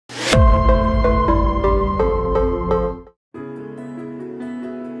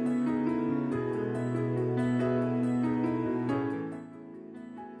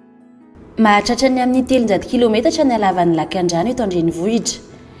Mahatratra ny amin'ny 300 kilometatra ny halavan'ny lakan-drano eto andrenivohitra.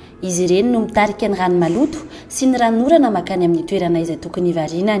 Izy ireny no mitarika ny rano maloto sy ny ranorana makany amin'ny toerana izay tokony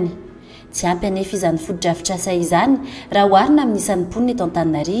hivarinany. Tsy ampy anefa izany foto-drafitrasa izany raha oharina amin'ny isan'ny mponina eto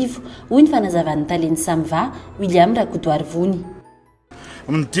Antananarivo, hoy ny fanazavan'ny talen'ny Samva, Voahary Rakotovelomanantsoa.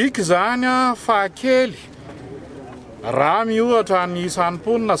 Midika zany fahakely raha miohatra ny isan'ny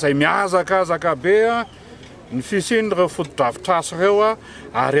mponina izay miazakazaka be ny fisin'ireo foto-drafitrasa ireo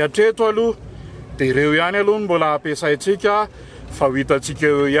ary hatreto aloha dia ireo ihany aloha mbola ampiasaintsika fa ho hitantsika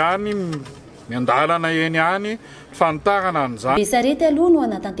eo ihany miandalana eny ihany fanitarana an'izany. Besarety aloha no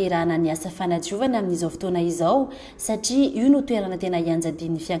anatanterahina ny asa fanadiovana amin'izao fotoana izao satria io no toerana tena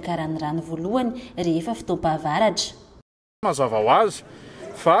hianjadian'ny fiakaran'ny rano voalohany rehefa fotoam-pahavaratra. Mazava ho azy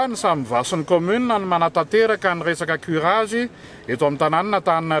fa ny Samva sy ny commune ny manatanteraka ny resaka curage eto amin'ny tanàna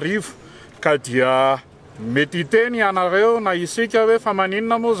Antananarivo ka dia mety hiteny ianareo na isika hoe fa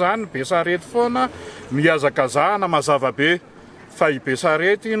maninona moa zany Besarety foana miazakazahana mazava be fa i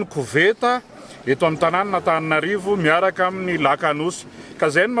Besarety ny koveta eto amin'ny tanàna Antananarivo miaraka amin'ny lakan-drano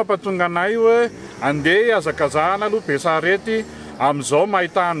ka izay no mampatonga anay hoe andeha hiazakazahana aloha Besarety amin'izao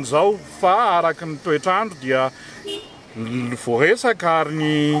mahitany izao fa araka ny toetrandro dia voaresaka ary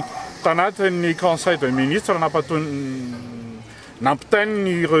ny tanatin'ny conseil de ministre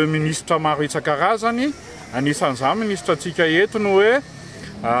nampitainy ireo minisitra maro isan-karazany anisan'izany ministrantsika eto no hoe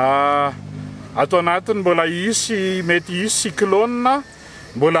ato anatiny mbola mety hisy cyclone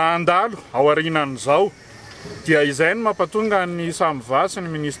mbola andalo ao aorianan'izao dia izay no mampatonga ny Samva sy ny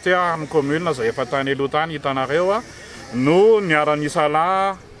ministera ny commune izay efa tany aloha tany hitanareo no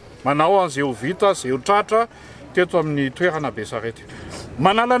niara-nisala manao an'izay ho vita izay ho tratra teto amin'ny toerana Besarety.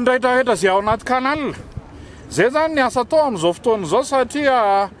 Manala ny rehetrarehetra izay ao anaty kanal. Zay zany ny asa atao amin'izao fotoana izao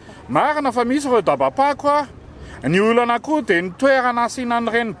satria marina fa misy ireo dabapako ny olana koa dia ny toerana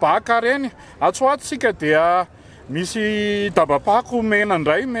asianan'ireny baka reny atsoatsika dia misy dabapako mena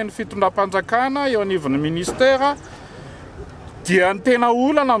indray meny fitondram-panjakana eo anivon'ny ministera dia ny tena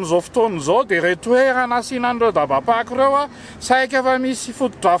olana amin'izao fotoana izao dia ireo toerana asianan'ireo dabapako ireo saika fa misy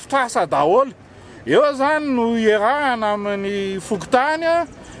foto-drafitrasa daholo. Eo zany no iarahana amin'ny fokotany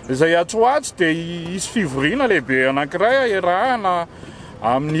izay atsoatsy dia hisy fivoriana lehibe anankiray iarahana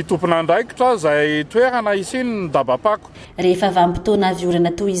amin'ny tompon'andraikitra izay toerana isiny ny dabapako. Rehefa vanim-potoana avy orana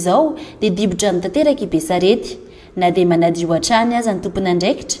toy izao dia dibotra anatanteraka i Besarety. Na dia manadio hatrany aza ny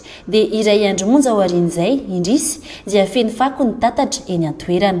tompon'andraikitra dia iray andro monja ao aorian'izay indrisy dia feno fako ny Tatatra eny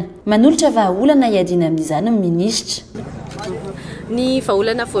an-toerana. Manolotra vahaolana hiadiana amin'izany ny minisitra. Ny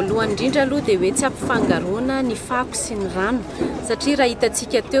vahaolana voalohany indrindra aloha dia hoe tsy ampifangaroana ny fako sy ny rano satria raha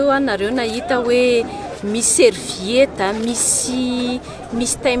hitantsika teo nareo nahita hoe misy servieta, misy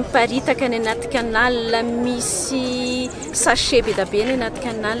taim-paritaka ny anaty kanal, misy sachet be da be ny anaty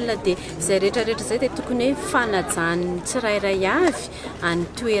kanal dia izay rehetrarehetra izay dia tokony hoe fanajany tsirairay avy any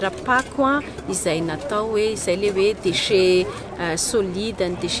toeram-pako izay natao hoe izay le hoe déchet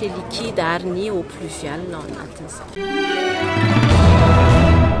solide, ny déchet liquide ary ny eau pluviale ao anatin'izao.